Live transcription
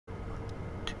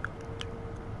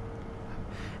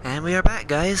And we are back,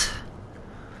 guys.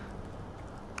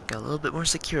 Got a little bit more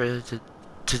Sekiro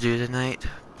to do tonight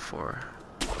before.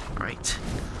 Alright.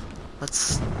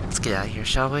 Let's get out of here,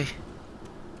 shall we?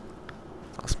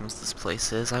 Lost most of this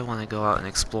place is. I want to go out and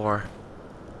explore.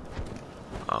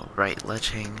 Oh, right, ledge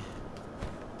hang.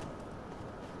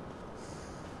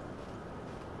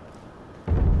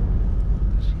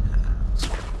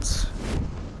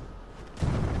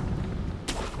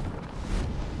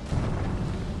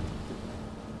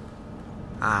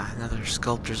 Ah, another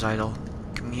sculptor's idol.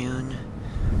 Commune.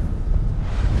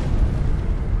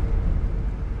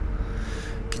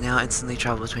 Can now instantly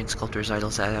travel between sculptor's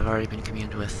idols that have already been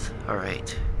communed with.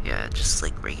 Alright. Yeah, just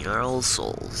like regular old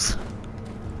souls.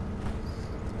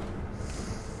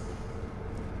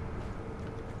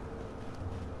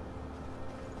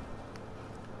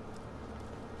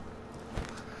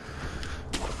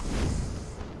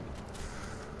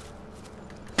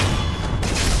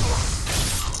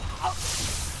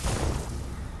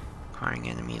 Acquiring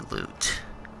enemy loot.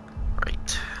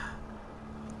 Right.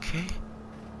 Okay.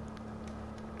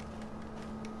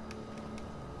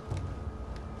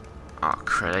 Oh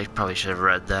crud, I probably should have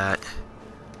read that.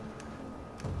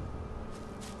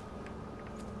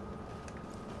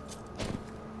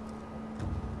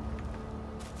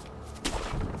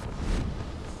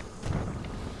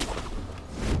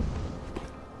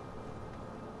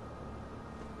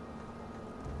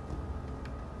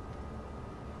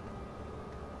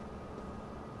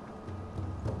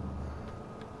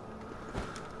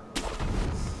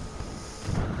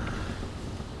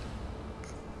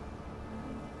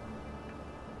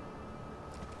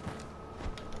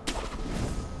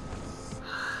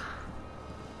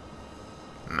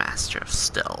 Master of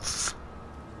stealth.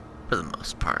 For the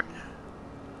most part.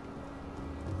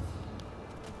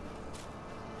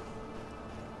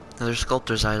 Another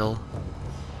sculptor's idol.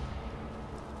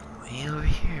 Way over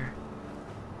here.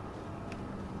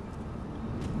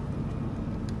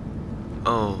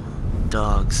 Oh,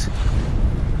 dogs.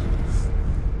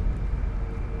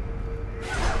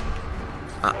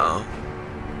 Uh-oh.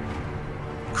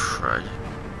 Crud.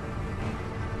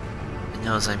 It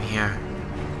knows I'm here.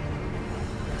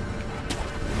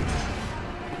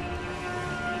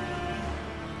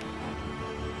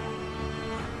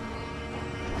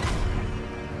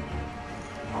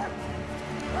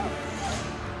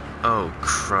 Oh,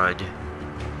 crud.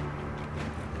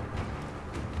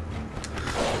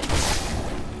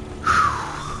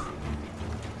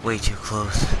 Way too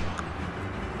close.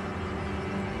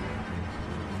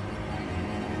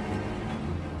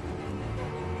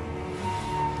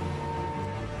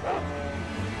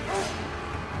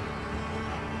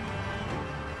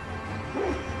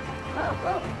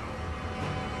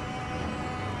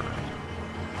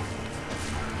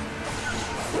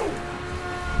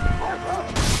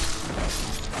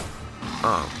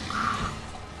 Oh.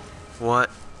 What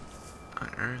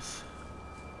on earth?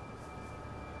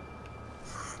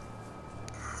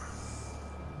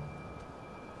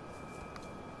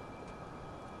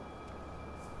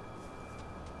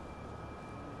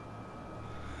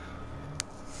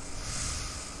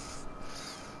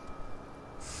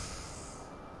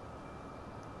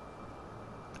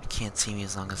 It can't see me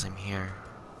as long as I'm here.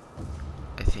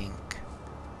 I think.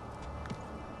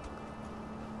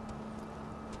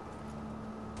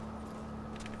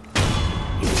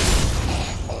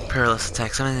 Perilous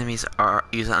attack. Some enemies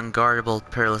use an unguardable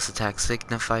perilous attack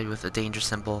signified with a danger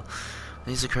symbol.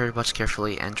 When these occur, watch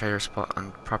carefully and try to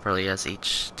respond properly, as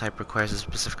each type requires a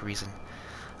specific reason.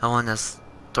 L1 as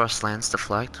thrust lands,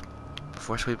 deflect.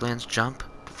 Before sweep lands, jump.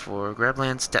 Before grab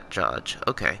lands, step dodge.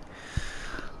 Okay.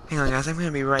 Hang on, guys. I'm gonna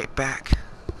be right back.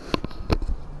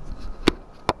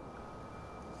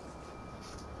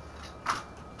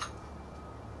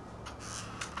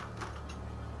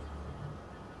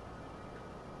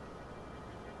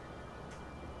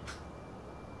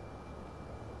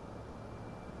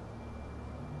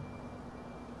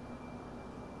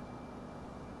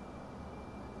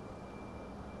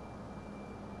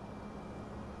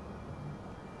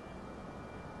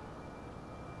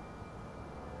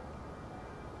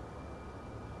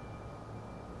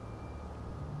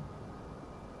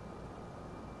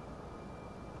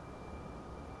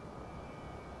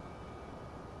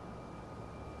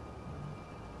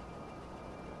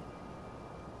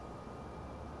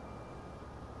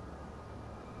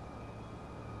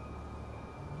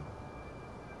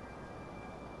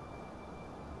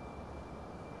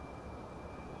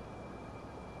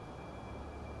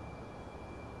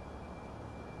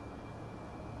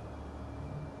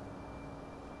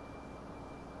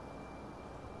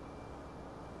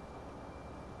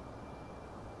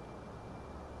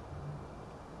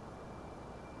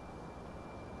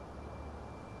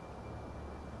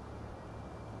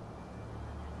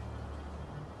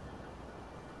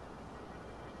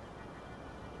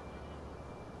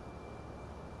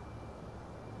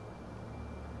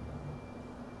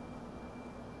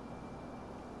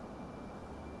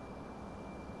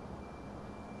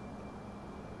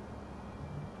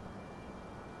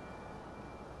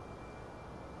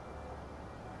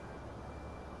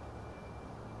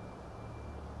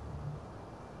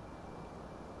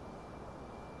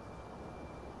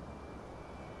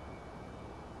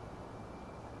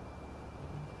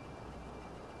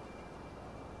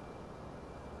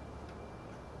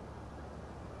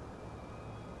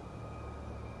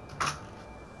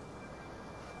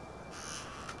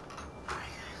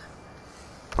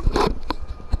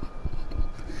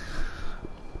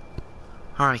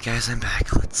 Alright guys, I'm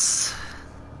back. Let's...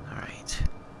 Alright.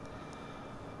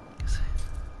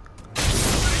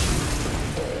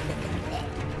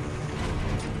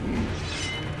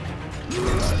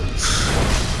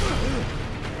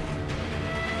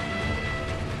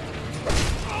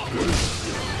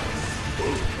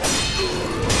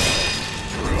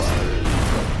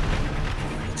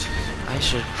 I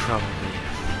should probably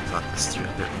have thought this through a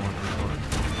bit more before.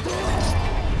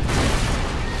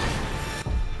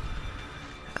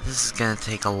 This is gonna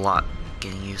take a lot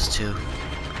getting used to.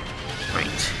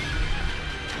 Right.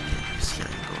 Use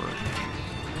healing gourd.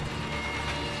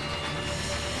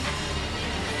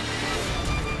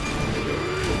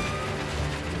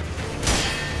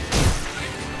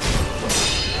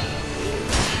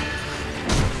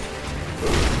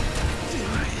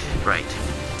 Right.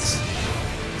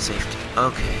 Safety.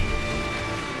 Okay.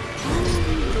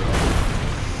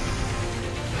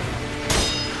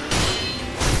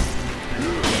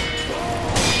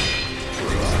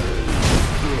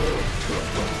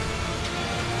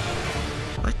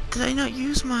 What? Did I not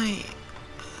use my...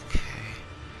 Okay.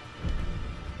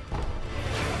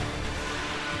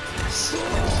 Yes.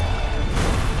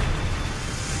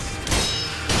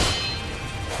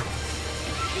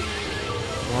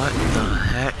 What the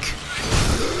heck?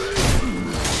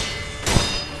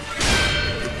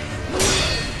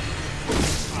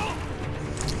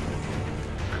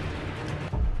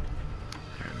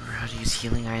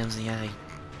 Healing items, and yet I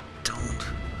don't.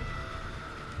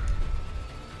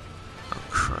 Oh,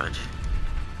 crud.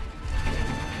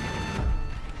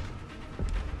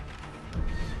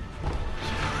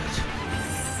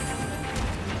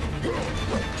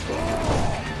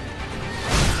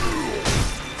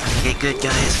 Get good,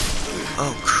 guys.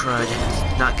 Oh, crud.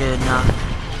 Not good enough.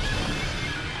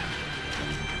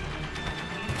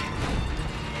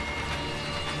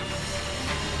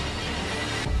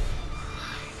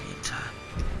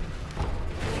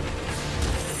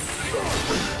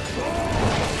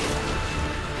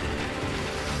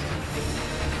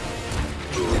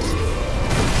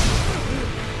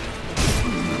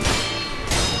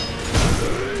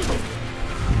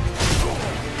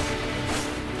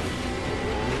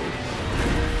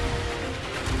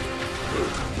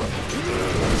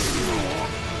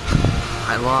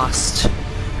 I lost.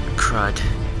 Crud.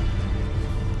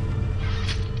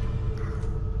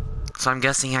 So I'm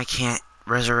guessing I can't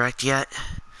resurrect yet?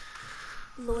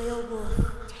 Loyal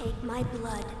wolf, take my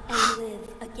blood and live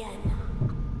again.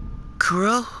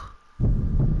 Kuro?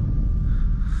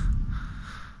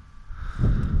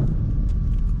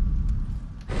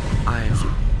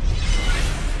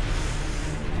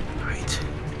 Right.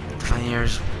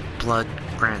 Defineer's blood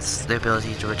grants the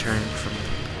ability to return from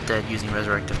dead using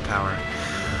resurrective power.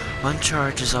 One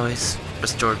charge is always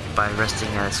restored by resting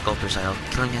at a sculptor's idol.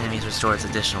 Killing enemies restores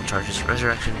additional charges.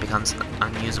 Resurrection becomes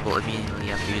unusable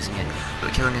immediately after using it,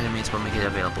 but killing enemies will make it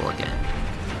available again.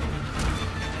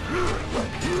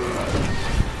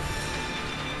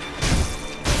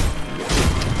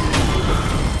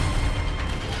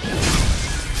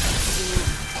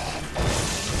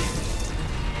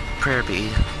 Prayer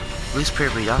bead. Loose prayer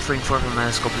bead. Offering 4 from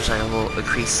a sculptor's idol will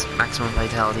increase maximum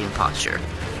vitality and posture.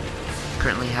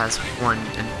 Currently has 1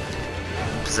 in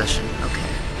possession.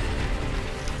 Okay.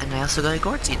 And I also got a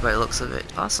gourd seed by the looks of it.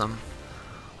 Awesome.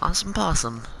 Awesome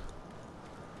possum.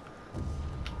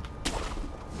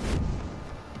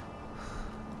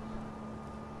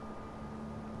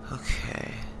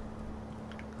 Okay.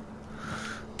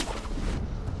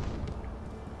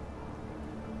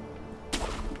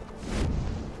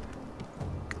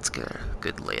 Let's get a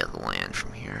good lay of the land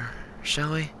from here,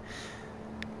 shall we?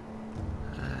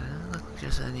 Doesn't look like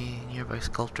there's any nearby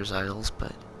sculptor's idols,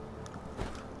 but...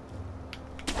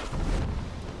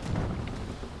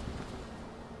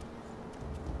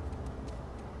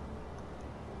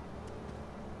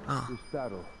 Oh. This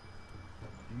battle,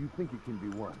 do you think it can be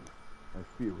won? I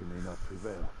fear we may not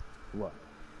prevail. What?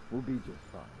 We'll be just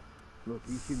fine. Look,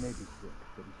 Ishi may be sick,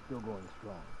 but he's still going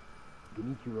strong.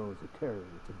 Genichiro is a terror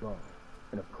with a bow.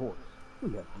 And of course,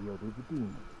 we have Yobu the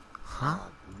demon. Huh?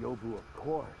 Yobu, of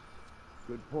course.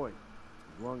 Good point.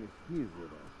 As long as he is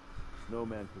with us, no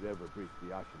man could ever breach the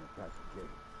Ashina Castle gate.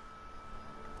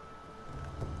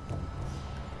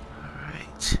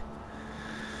 Alright.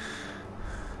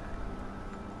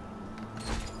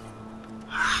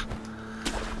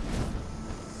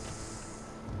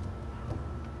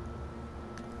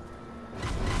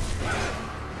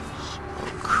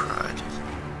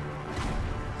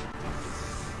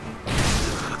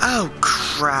 Oh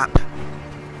crap!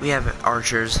 We have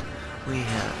archers. We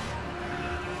have...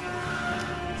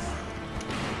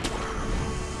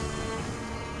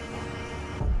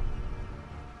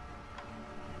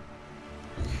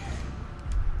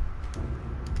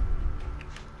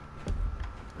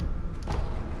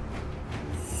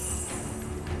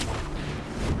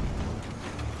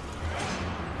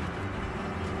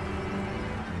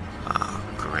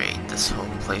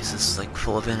 place is like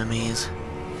full of enemies.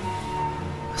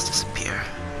 Let's disappear.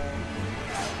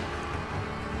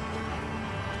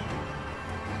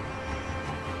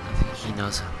 I think he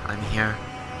knows I'm here.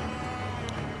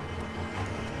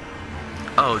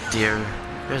 Oh dear.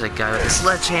 There's a guy with a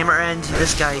sledgehammer and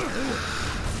this guy.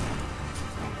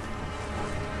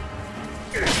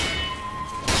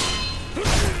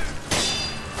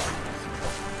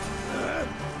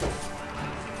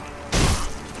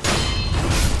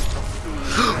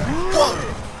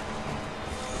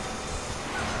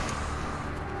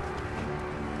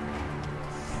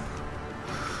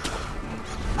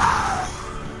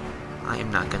 I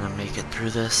am not gonna make it through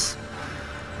this.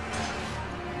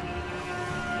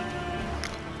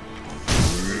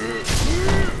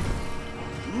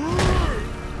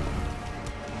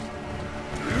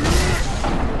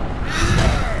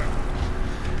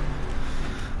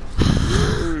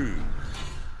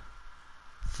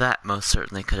 That most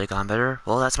certainly could have gone better.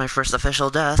 Well, that's my first official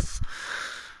death.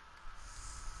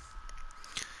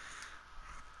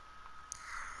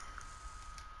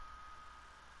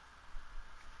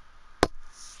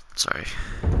 Sorry.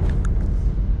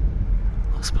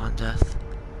 I'll spawn death.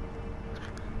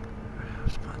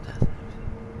 Spawn death.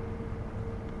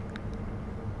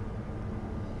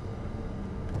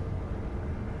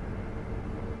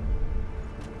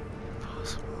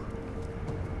 Impossible.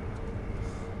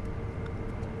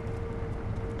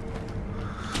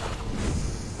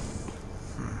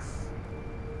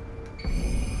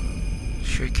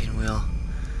 Shuriken wheel.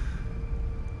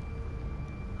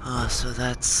 Oh, so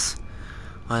that's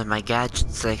one of my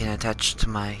gadgets that I can attach to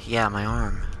my, my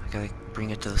arm. I gotta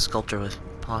bring it to the sculptor if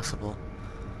possible.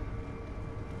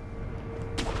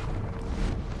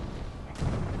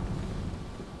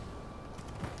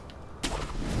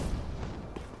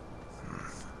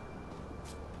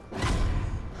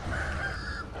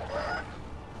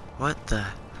 What the?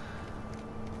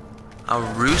 A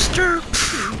rooster?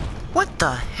 What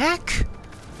the heck?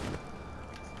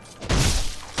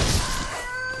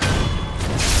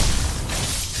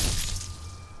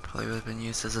 Probably would have been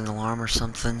used as an alarm or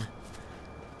something.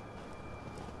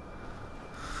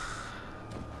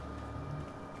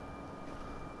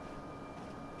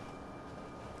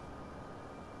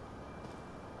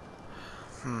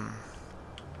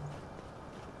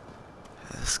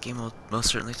 This game will most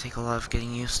certainly take a lot of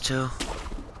getting used to.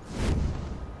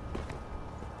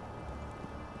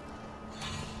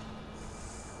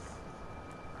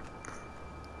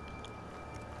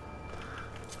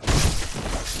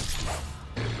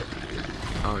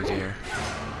 Oh dear.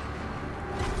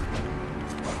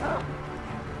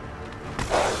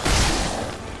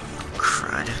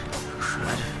 Crud.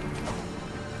 Crud.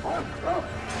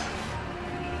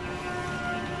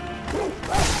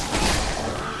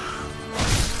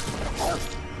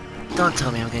 Don't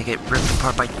tell me I'm gonna get ripped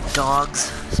apart by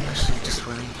dogs, especially just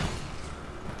when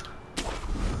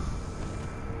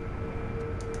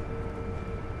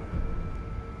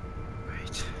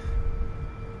Right.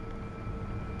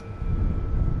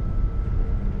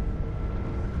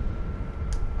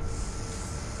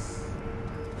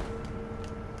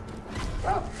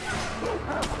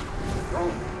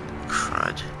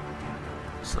 Crud.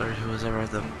 Sorry, who was ever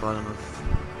at the bottom of...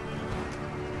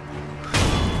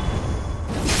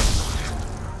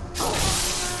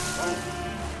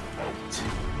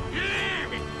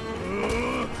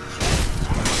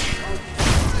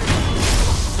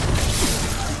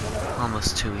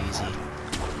 Almost too easy.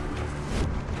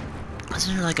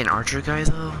 Wasn't there like an archer guy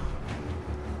though?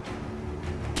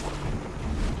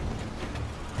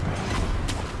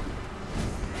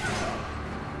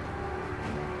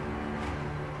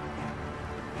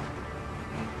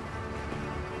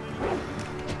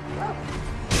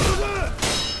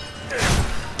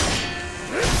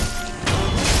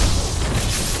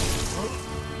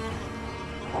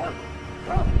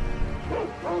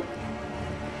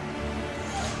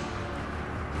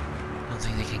 I don't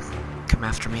think they can come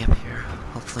after me up here.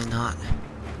 Hopefully not.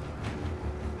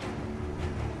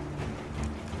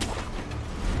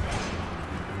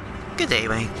 Good day,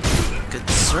 my good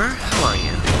sir. How are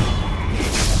you?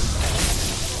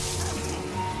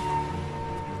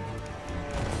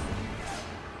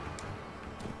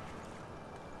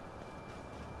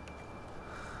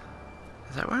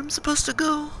 Is that where I'm supposed to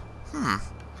go?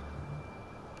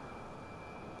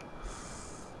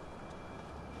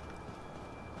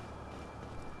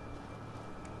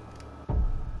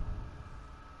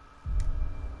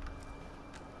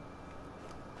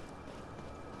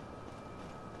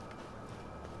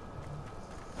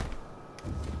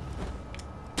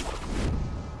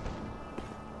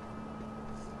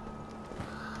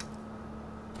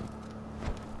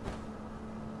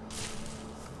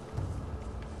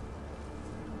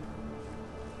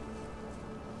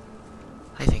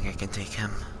 I think I can take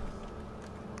him.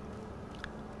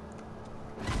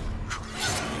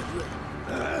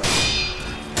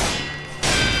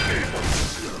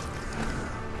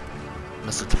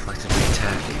 Must have deflected the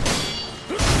attack.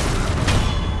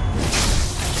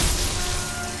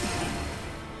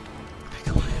 Pick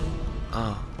up my...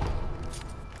 Oh.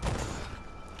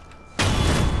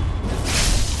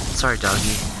 Sorry,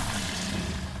 doggy.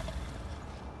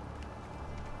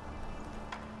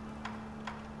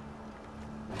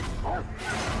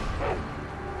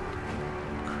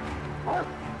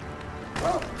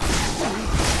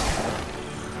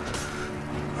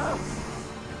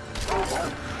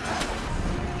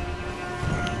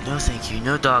 No thank you,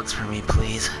 no dogs for me,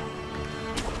 please.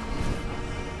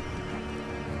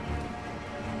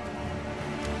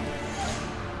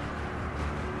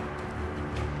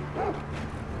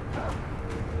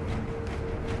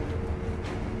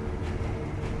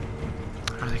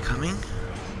 Are they coming?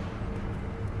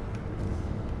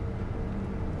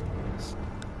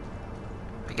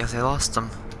 I guess I lost them.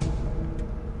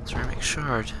 Ceramic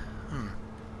shard.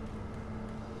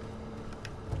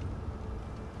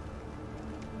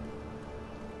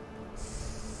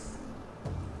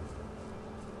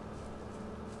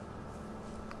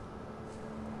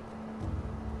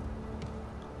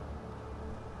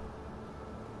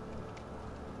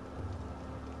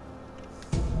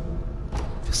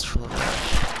 Fistful of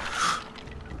ash.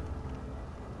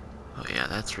 Oh yeah,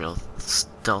 that's real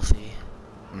stealthy.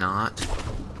 Not.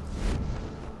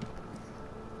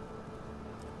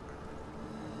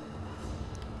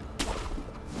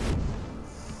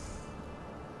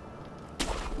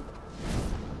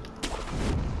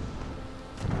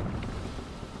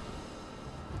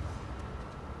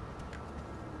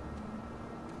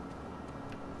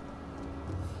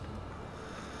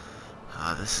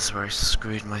 Ah, this is where I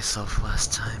screwed myself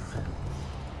last time.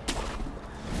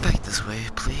 Back this way,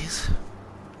 please.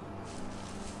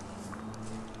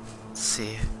 Let's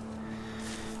see.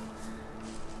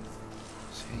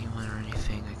 Is there anyone or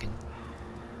anything I can...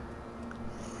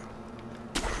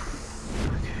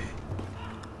 Okay.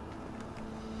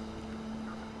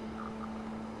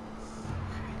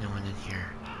 No one in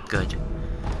here. Good.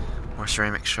 More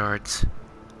ceramic shards.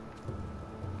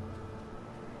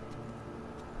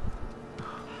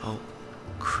 Oh,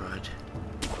 crud.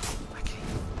 I can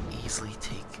easily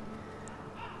take...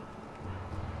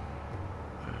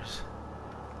 Where's...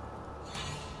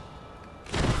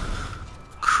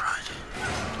 Crud.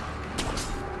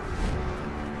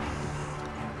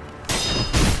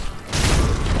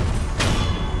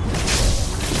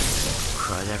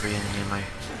 Crud, every enemy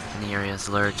in the area is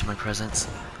lured to my presence.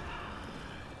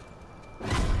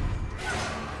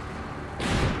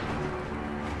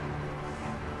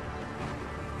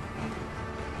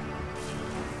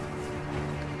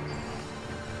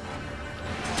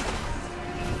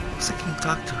 I can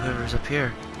talk to whoever's up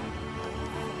here.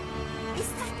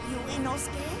 Is that you,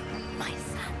 Inosuke? My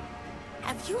son,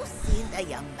 have you seen the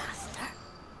young master?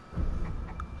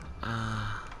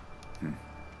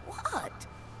 What?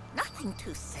 Nothing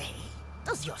to say?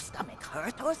 Does your stomach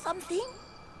hurt or something?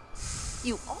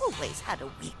 You always had a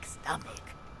weak stomach.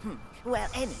 Well,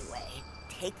 anyway,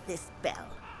 take this bell.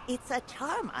 It's a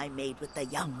charm I made with the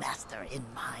young master in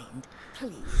mind.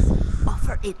 Please,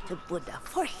 offer it to Buddha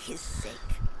for his sake.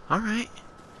 Alright.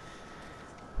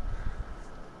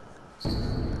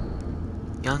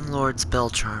 Young Lord's Bell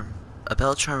Charm. A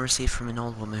bell charm received from an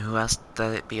old woman who asked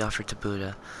that it be offered to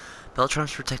Buddha. Bell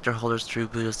charms protect their holders through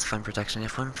Buddha's divine protection.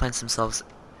 If one finds themselves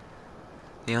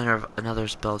the owner of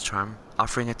another's bell charm,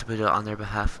 offering it to Buddha on their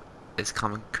behalf is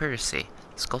common courtesy.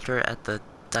 The sculptor at the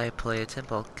Diapalaya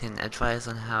temple can advise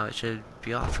on how it should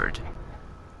be offered.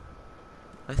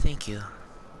 Oh, thank you.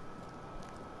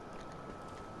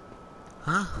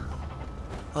 Huh?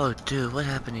 Oh, dude, what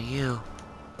happened to you?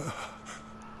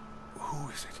 Who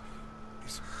is it?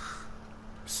 Is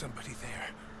somebody there?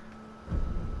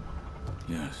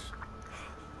 Yes.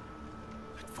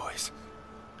 That voice.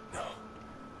 No.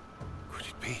 Could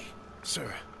it be?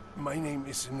 Sir, my name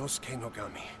is Inosuke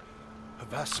Nogami, a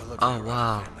vassal of the Arata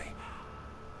wow. family.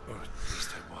 Or at least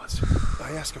I was.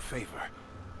 I ask a favor.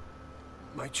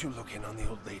 Might you look in on the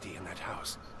old lady in that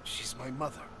house? She's my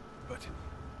mother, but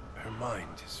her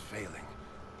mind is failing.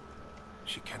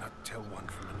 She cannot tell one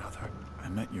from another. I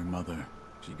met your mother.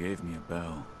 She gave me a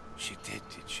bell. She did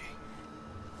she?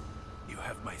 You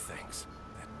have my thanks.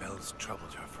 That bell's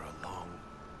troubled her for a long,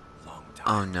 long time.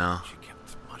 Oh no. She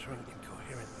kept muttering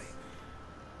incoherently.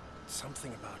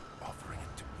 Something about offering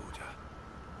it to Buddha.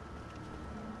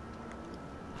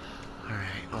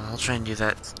 Alright, well, I'll try and do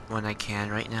that when I can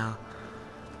right now.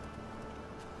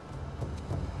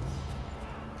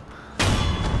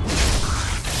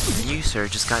 You, sir,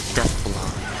 just got death blown.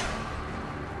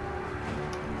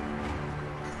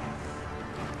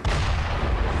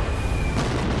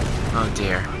 Oh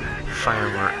dear.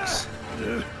 Fireworks.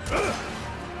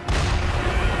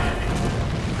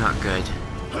 Not good.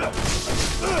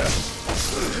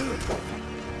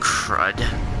 Crud.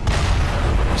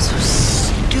 I'm so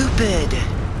stupid!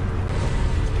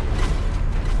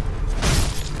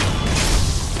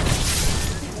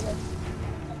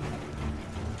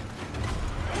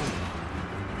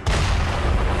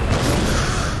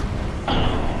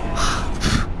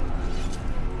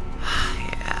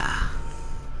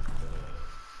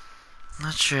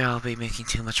 Not sure I'll be making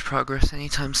too much progress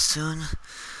anytime soon.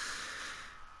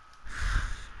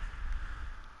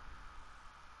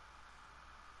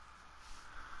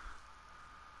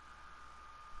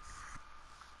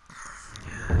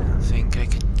 I don't think I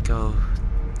could go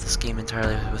this game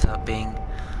entirely without being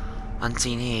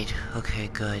unseen aid. Okay,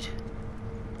 good.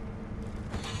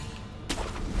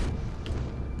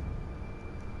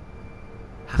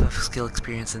 Half of skill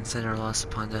experience and sin are lost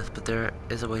upon death, but there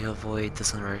is a way to avoid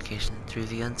this on eradication. Through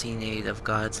the unseen aid of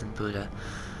gods and Buddha,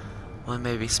 one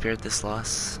may be spared this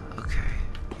loss. Okay.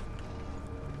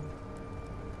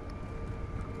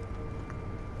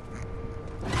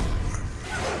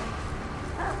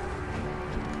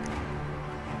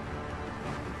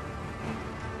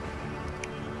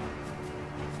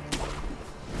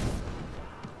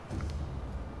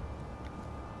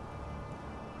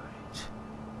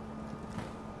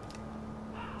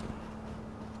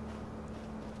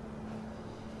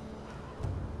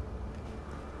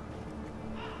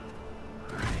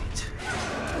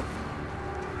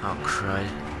 Oh, crud.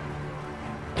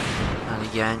 Not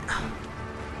again.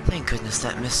 Thank goodness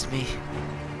that missed me.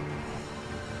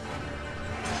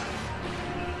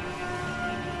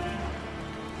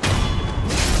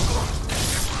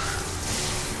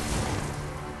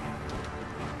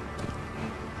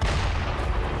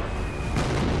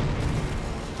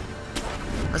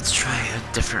 Let's try a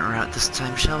different route this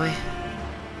time, shall we?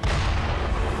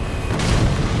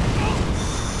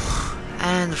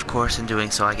 And of course, in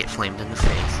doing so, I get flamed in the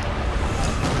face.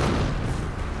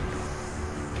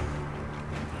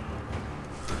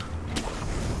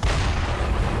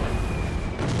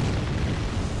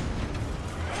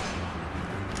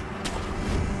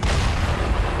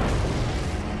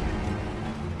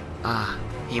 Ah,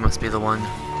 he must be the one.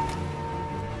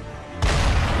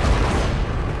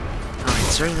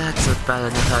 Alright, sir, that's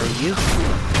about enough out of you.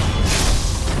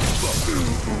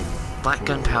 Black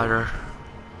gunpowder.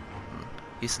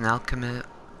 Use an alchemical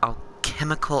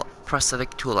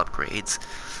prosthetic tool upgrades,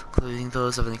 including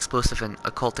those of an explosive and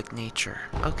occultic nature.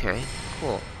 Okay,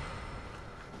 cool.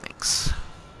 Thanks.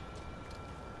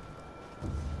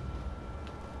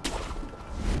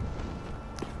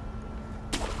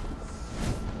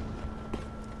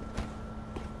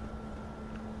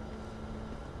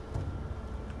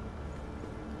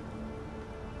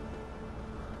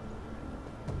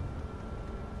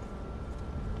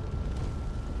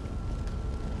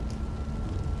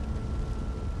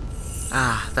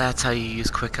 Ah, that's how you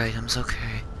use quick items,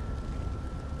 okay.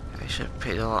 I should have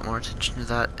paid a lot more attention to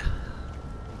that.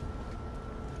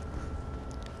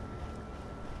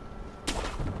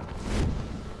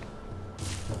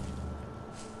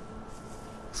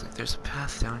 Looks like there's a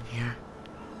path down here.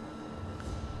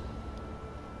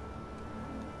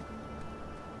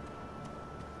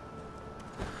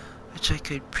 Which I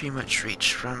could pretty much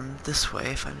reach from this way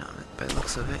if I'm not by the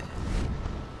looks of it.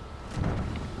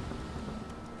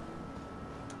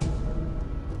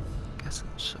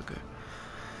 Sugar.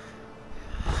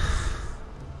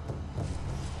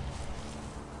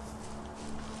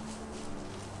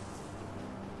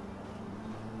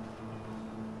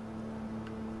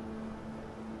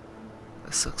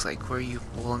 This looks like where you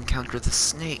will encounter the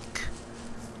snake.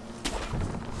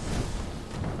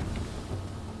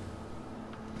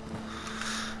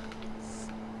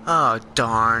 Oh,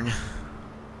 darn.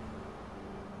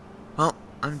 Well,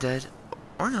 I'm dead.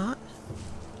 Or not.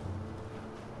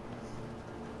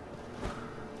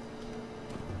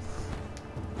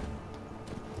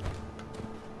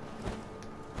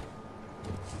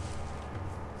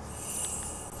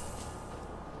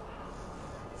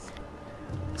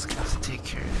 Take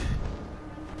care of it.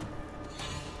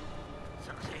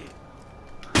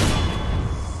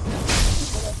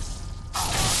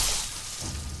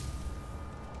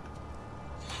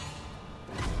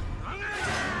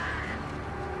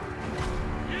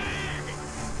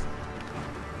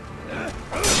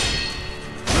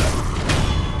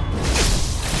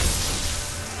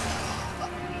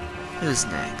 Who's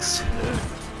next?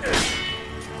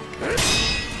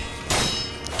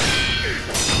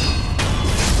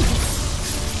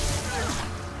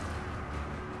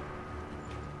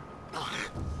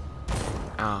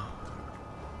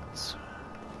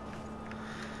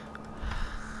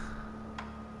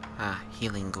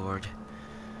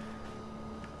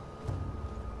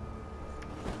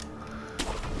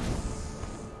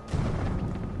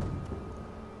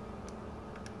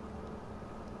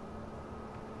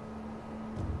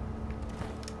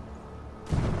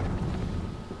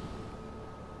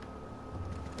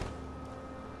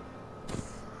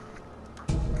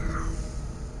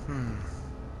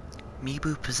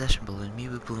 Mibu Possession Balloon.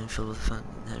 Mibu Balloon filled with fun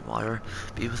and water.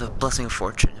 Be with a blessing of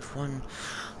fortune. If one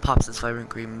pops its vibrant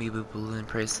green Mibu Balloon,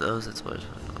 praise those, it's what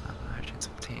higher chance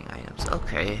of obtaining items.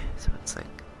 Okay, so it's like...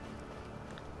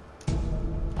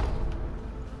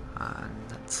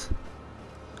 that's...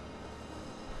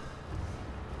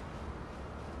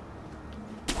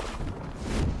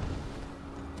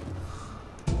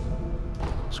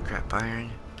 Scrap iron.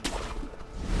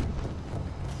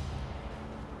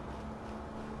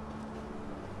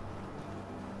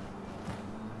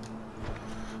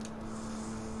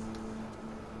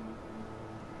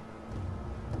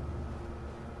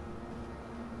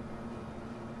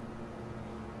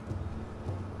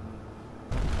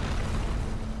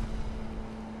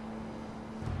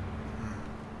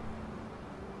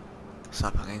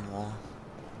 Stop hugging wall.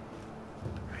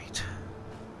 Right.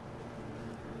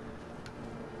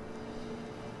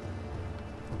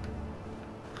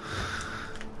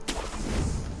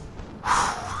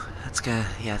 That's gonna,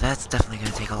 yeah, that's definitely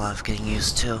gonna take a lot of getting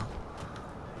used to.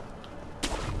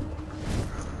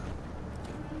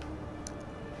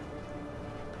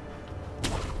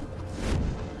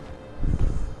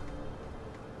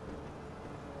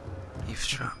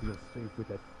 Eavesdrop. I feel safe with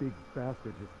that big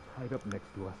bastard just tied up next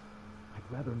to us.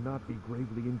 I'd rather not be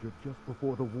gravely injured just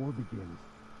before the war begins.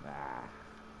 Ah,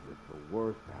 if the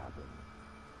worst happens,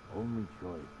 only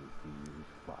choice is to use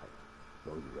fire.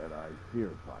 Those red eyes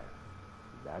fear fire.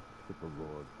 That's what the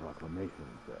Lord's proclamation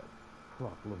said.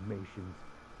 Proclamations?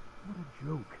 What a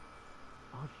joke.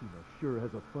 Ashina sure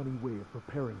has a funny way of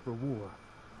preparing for war.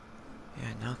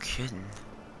 Yeah, no kidding.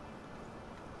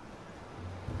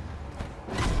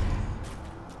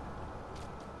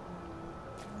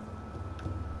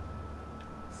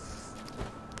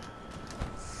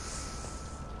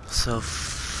 So,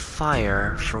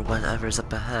 fire for whatever's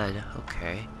up ahead.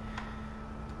 Okay.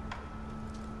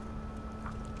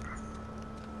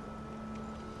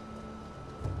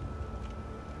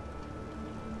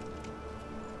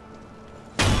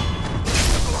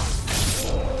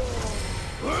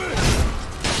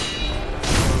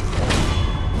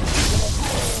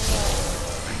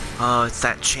 Oh, it's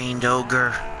that chained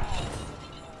ogre.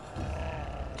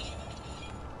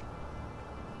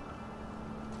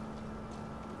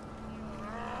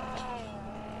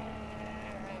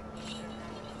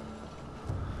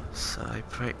 So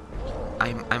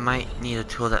I might need a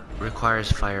tool that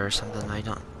requires fire or something. I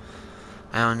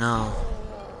don't know.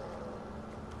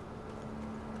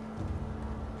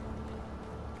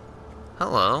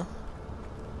 Hello.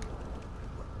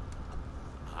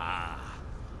 Ah,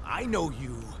 I know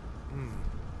you.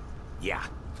 Yeah.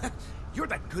 You're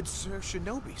that good Sir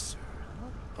Shinobi, sir.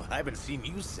 Well, I haven't seen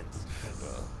you since,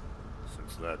 well,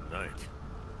 since that night.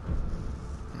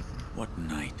 What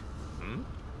night?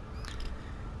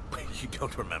 You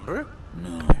don't remember?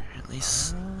 No. At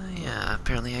least, yeah,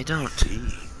 apparently I don't. See,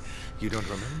 you don't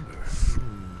remember.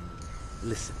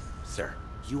 Listen, sir,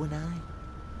 you and I,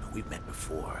 we've met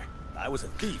before. I was a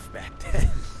thief back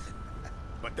then.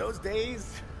 But those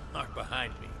days are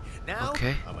behind me. Now,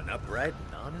 Okay. I'm an upright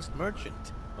and honest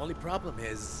merchant. Only problem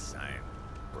is, I'm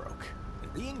broke.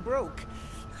 And being broke,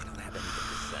 I don't have anything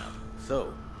to sell.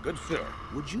 So, good sir,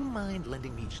 would you mind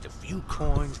lending me just a few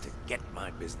coins to get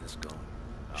my business going?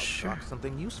 I'll Sure. drop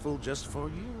something useful just for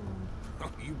you.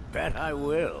 Oh, you bet I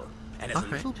will. And as a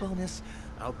Alright. little bonus,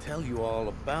 I'll tell you all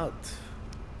about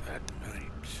that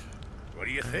night. What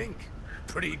do you think?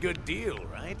 Pretty good deal,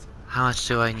 right? How much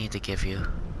do I need to give you?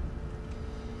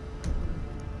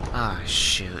 Ah,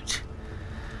 shoot.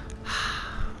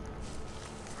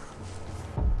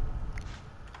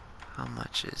 How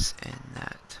much is in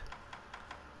that?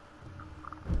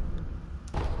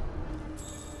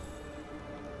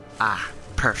 Ah,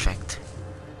 perfect.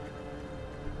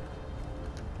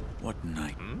 What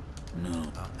night?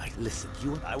 No. Listen,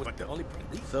 you and I were the only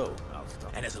friendly, so I'll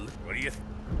stop. And as a what do you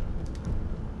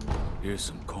Here's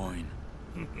some coin.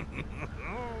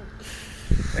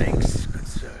 Thanks, good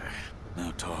sir.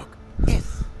 Now talk.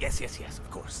 Yes, of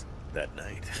course. That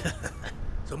night.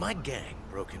 So my gang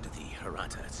broke into the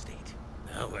Hirata estate.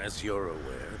 Now, as you're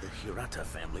aware, the Hirata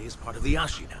family is part of the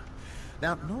Ashina.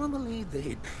 Now, normally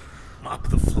they'd mop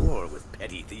the floor with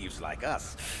petty thieves like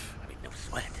us. I mean, no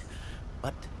sweat.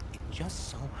 But it just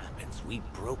so happens we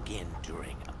broke in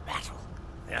during a battle.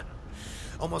 Yeah.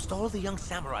 Almost all the young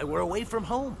samurai were away from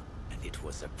home, and it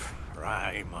was a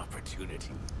prime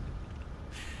opportunity.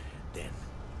 Then,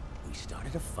 we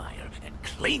started a fire and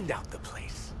cleaned out the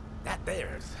place. That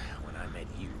there's when I met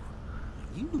you.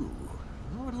 You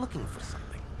were looking for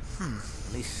something.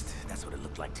 At least, that's what it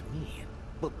looked like to me.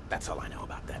 Well, that's all I know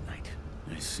about that night.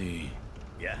 I see.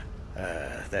 Yeah,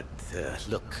 That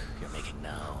look you're making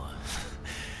now.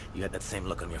 You had that same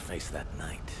look on your face that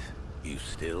night. You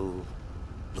still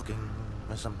looking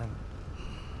for something?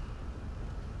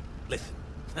 Listen,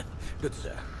 good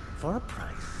sir, for a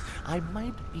price, I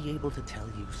might be able to tell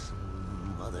you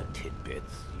some other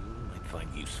tidbits you might find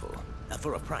useful.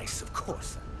 For a price, of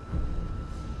course.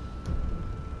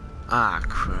 Ah,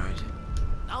 crud.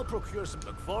 I'll procure some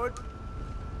look forward.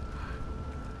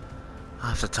 I'll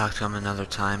have to talk to him another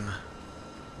time.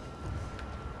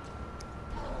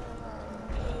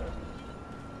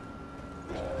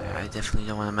 I definitely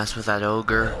don't want to mess with that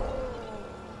ogre.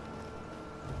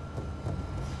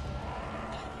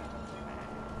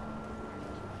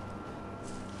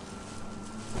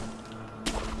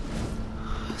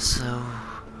 So,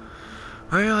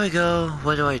 where do I go?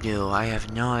 What do I do? I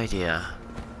have no idea.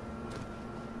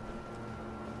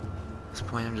 At this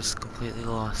point, I'm just completely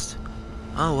lost.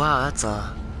 Oh wow, that's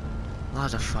a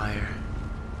lot of fire.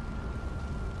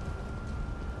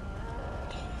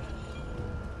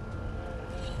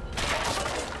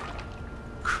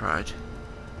 Crud.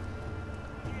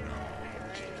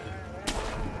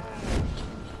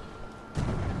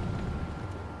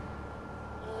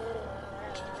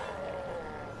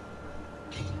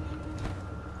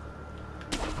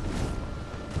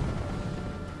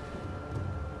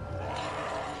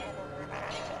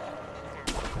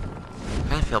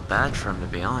 I feel bad for him, to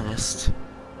be honest.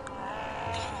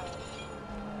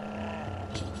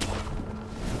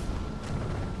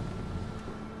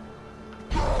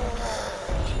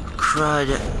 Crud.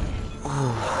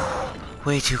 Ooh,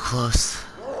 way too close.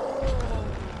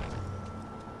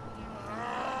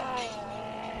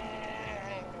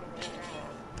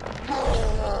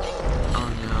 Oh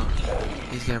no.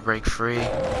 He's gonna break free.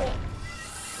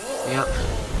 Yep.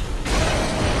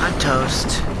 I'm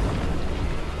toast.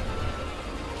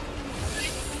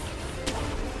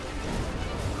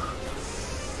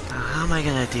 How am I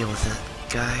gonna deal with that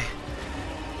guy?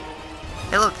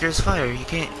 Hey look, there's fire, you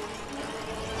can't...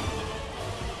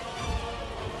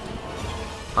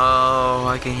 Oh,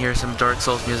 I can hear some Dark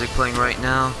Souls music playing right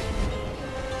now.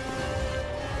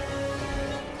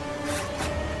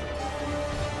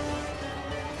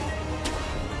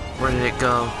 Where did it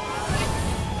go?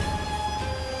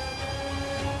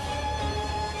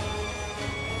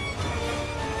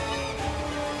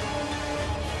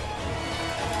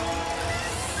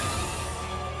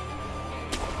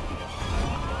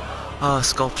 Oh,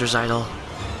 Sculptor's Idol.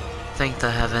 Thank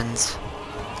the heavens.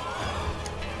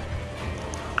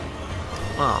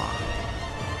 Well,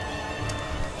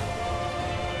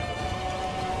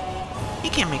 he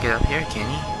can't make it up here, can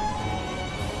he?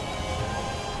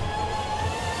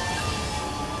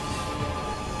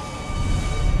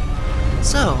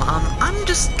 So, I'm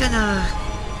just gonna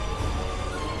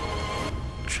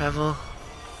travel.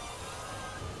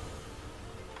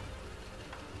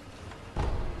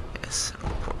 Yes,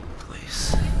 important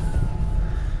place.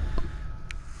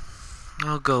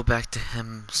 I'll go back to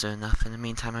him soon enough. In the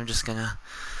meantime, I'm just gonna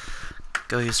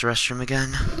go use the restroom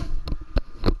again.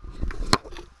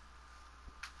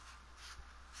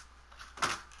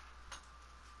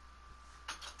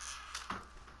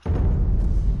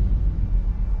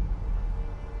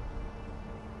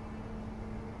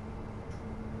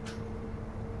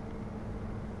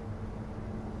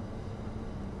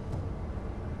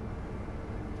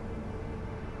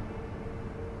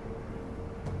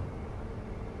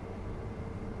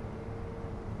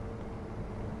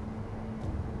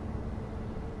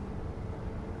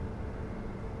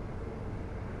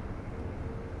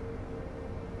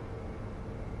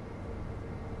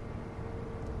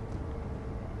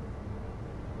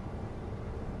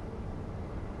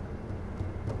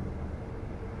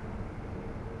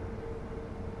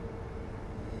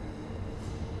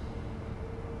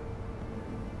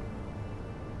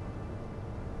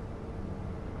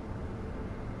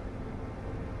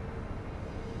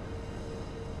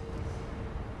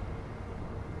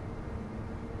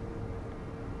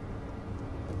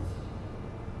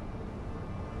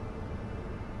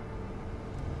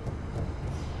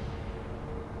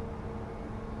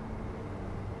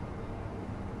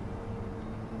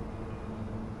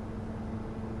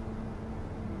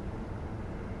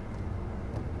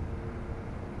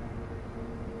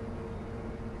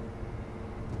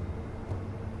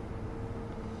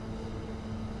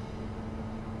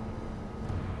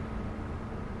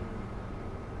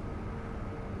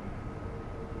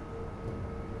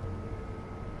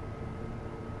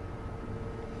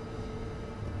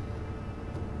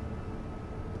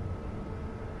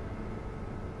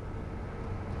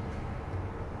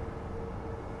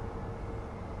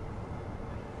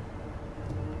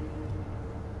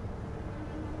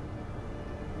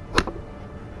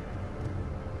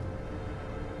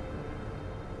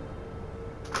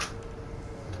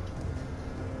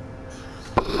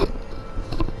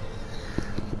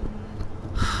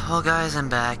 Well, guys, I'm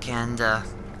back, and I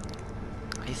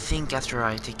think after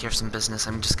I take care of some business,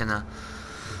 I'm just gonna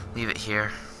leave it here.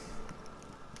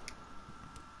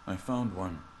 I found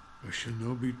one. A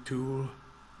shinobi tool?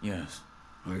 Yes.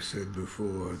 I said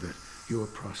before that your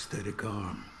prosthetic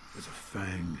arm was a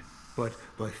fang, but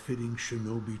by fitting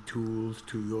shinobi tools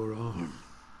to your arm,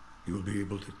 you'll be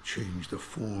able to change the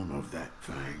form of that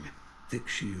fang. Thick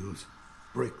shields,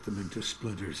 break them into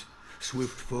splinters.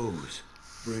 Swift foes,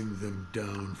 bring them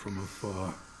down from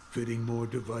afar. Fitting more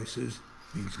devices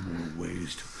means more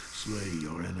ways to slay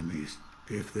your enemies.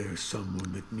 If there's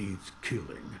someone that needs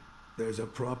killing, there's a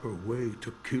proper way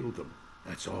to kill them.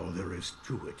 That's all there is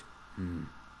to it.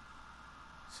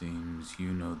 Seems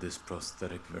you know this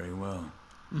prosthetic very well.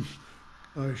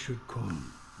 I should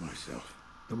calm myself.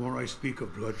 The more I speak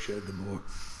of bloodshed, the more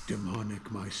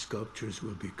demonic my sculptures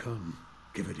will become.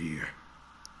 Give it ear.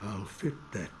 I'll fit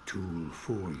that tool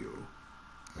for you.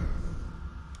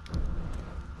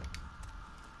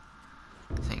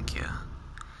 Thank you.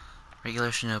 Regular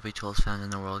shinobi tools found in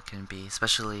the world can be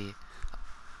specially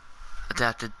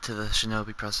adapted to the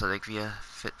shinobi prosthetic via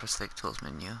Fit Prosthetic Tools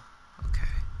menu. Okay.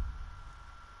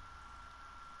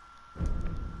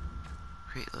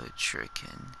 Great load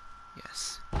shuriken.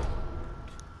 Yes.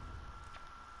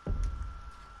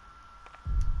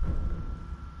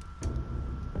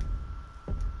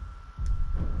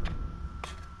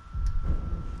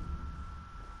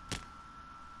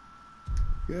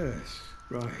 Yes,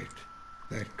 right.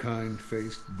 That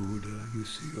kind-faced Buddha you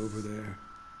see over there.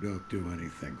 Don't do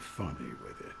anything funny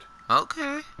with it.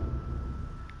 Okay.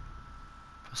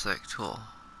 Prosthetic tool.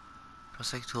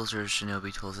 Prosthetic tools are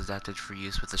shinobi tools adapted for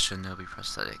use with the shinobi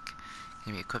prosthetic.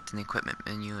 Can be equipped in the equipment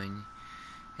menu,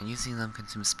 and using them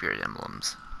consumes spirit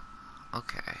emblems.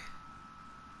 Okay.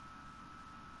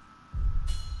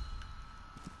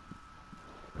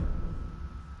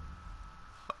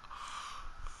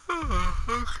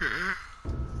 Okay.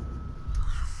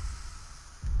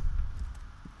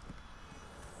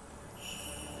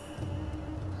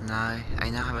 Now I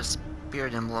now have a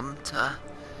spirit emblem to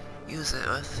use it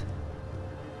with.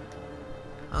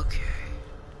 Okay.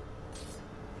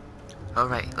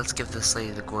 Alright, let's give this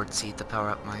lady the gourd seed to power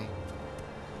up my...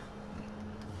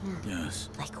 Yes.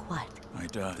 Like what?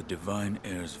 The divine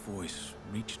heir's voice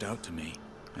reached out to me,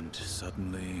 and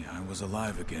suddenly I was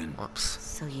alive again. Whoops.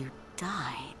 So you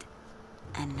died,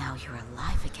 and now you're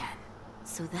alive again.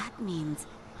 So that means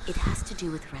it has to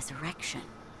do with resurrection.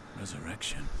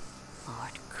 Resurrection?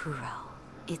 Lord Kuro.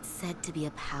 It's said to be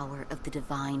a power of the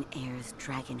divine heir's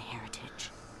dragon heritage.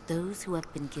 Those who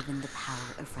have been given the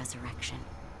power of resurrection.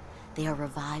 They are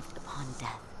revived upon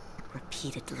death,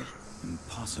 repeatedly.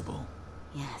 Impossible.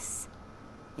 Yes.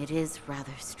 It is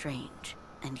rather strange,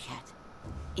 and yet,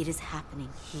 it is happening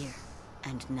here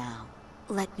and now.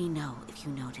 Let me know if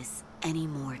you notice any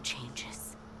more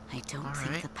changes. I don't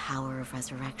think the power of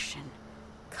resurrection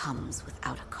comes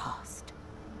without a cost.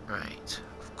 Right,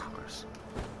 of course.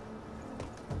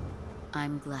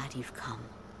 I'm glad you've come,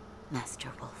 Master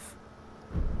Wolf.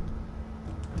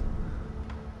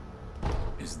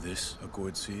 Is this a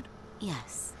gourd seed?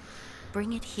 Yes.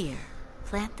 Bring it here.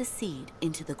 Plant the seed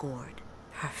into the gourd.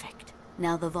 Perfect.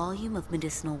 Now the volume of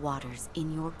medicinal waters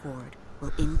in your gourd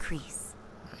will increase.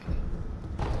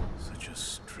 Such a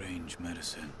strange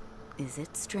medicine. Is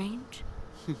it strange?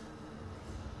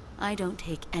 I don't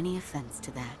take any offense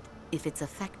to that. If it's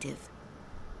effective,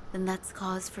 then that's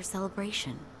cause for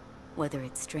celebration, whether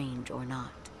it's strange or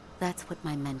not. That's what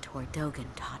my mentor Dogen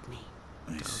taught me.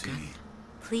 I see.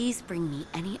 Please bring me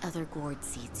any other gourd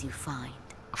seeds you find.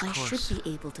 I should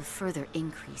be able to further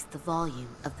increase the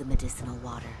volume of the medicinal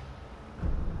water.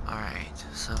 Alright,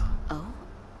 so... Oh?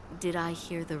 Did I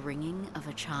hear the ringing of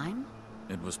a chime?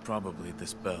 It was probably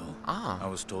this bell. Oh. I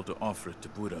was told to offer it to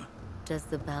Buddha. Does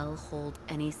the bell hold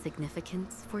any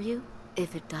significance for you?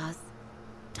 If it does,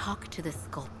 talk to the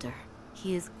sculptor.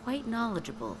 He is quite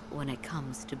knowledgeable when it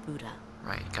comes to Buddha.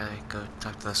 Right, gotta go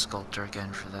talk to the sculptor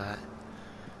again for that.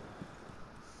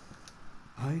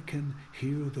 I can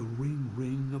hear the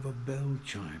ring of a bell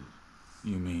chime.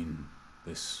 You mean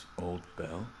this old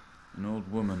bell? An old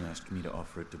woman asked me to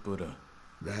offer it to Buddha.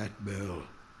 That bell.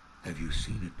 Have you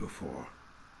seen it before?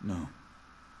 No.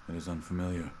 It is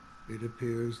unfamiliar. It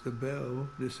appears the bell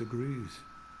disagrees.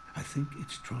 I think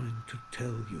it's trying to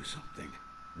tell you something.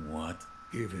 What?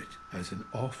 Give it as an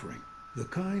offering. The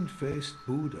kind-faced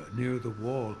Buddha near the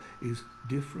wall is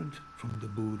different from the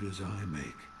Buddhas I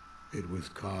make. It was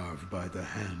carved by the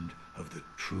hand of the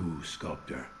true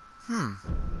sculptor.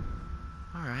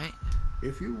 Alright.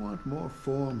 If you want more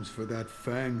forms for that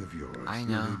fang of yours, I you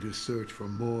know. need to search for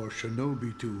more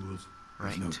shinobi tools.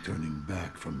 There's no Right. turning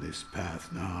back from this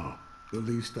path now. The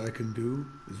least I can do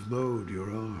is load your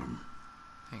arm.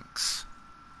 Thanks.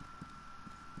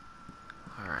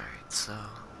 Alright, so...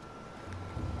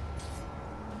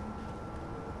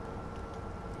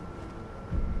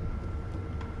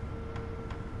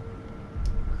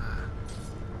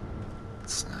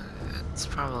 It's not, it's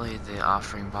probably the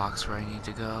offering box where I need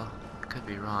to go. Could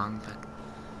be wrong, but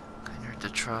kinda hard to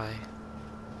try.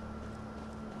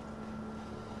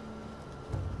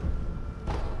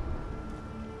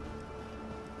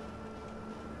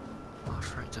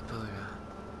 Offer it to Buddha.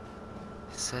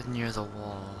 He said near the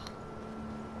wall.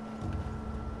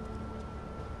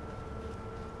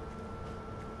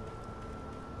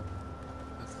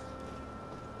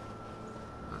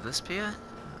 Would this be it?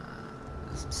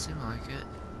 Doesn't seem like it.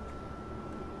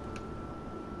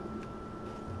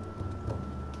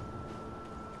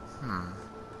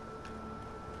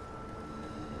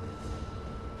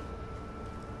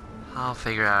 I'll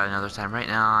figure it out another time. Right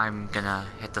now, I'm gonna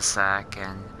hit the sack,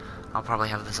 and I'll probably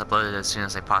have this uploaded as soon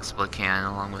as I possibly can,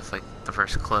 along with like the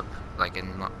first clip, like in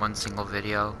one single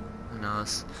video. Who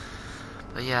knows?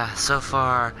 But yeah, so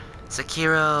far,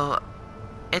 Sekiro,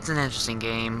 it's an interesting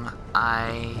game.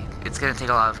 It's gonna take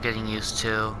a lot of getting used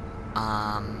to.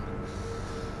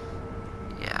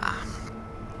 Yeah.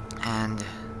 And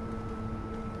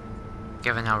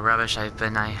given how rubbish I've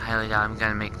been, I highly doubt I'm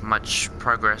gonna make much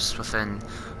progress within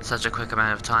such a quick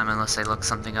amount of time unless I look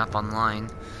something up online.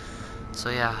 So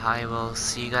yeah, I will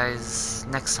see you guys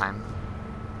next time.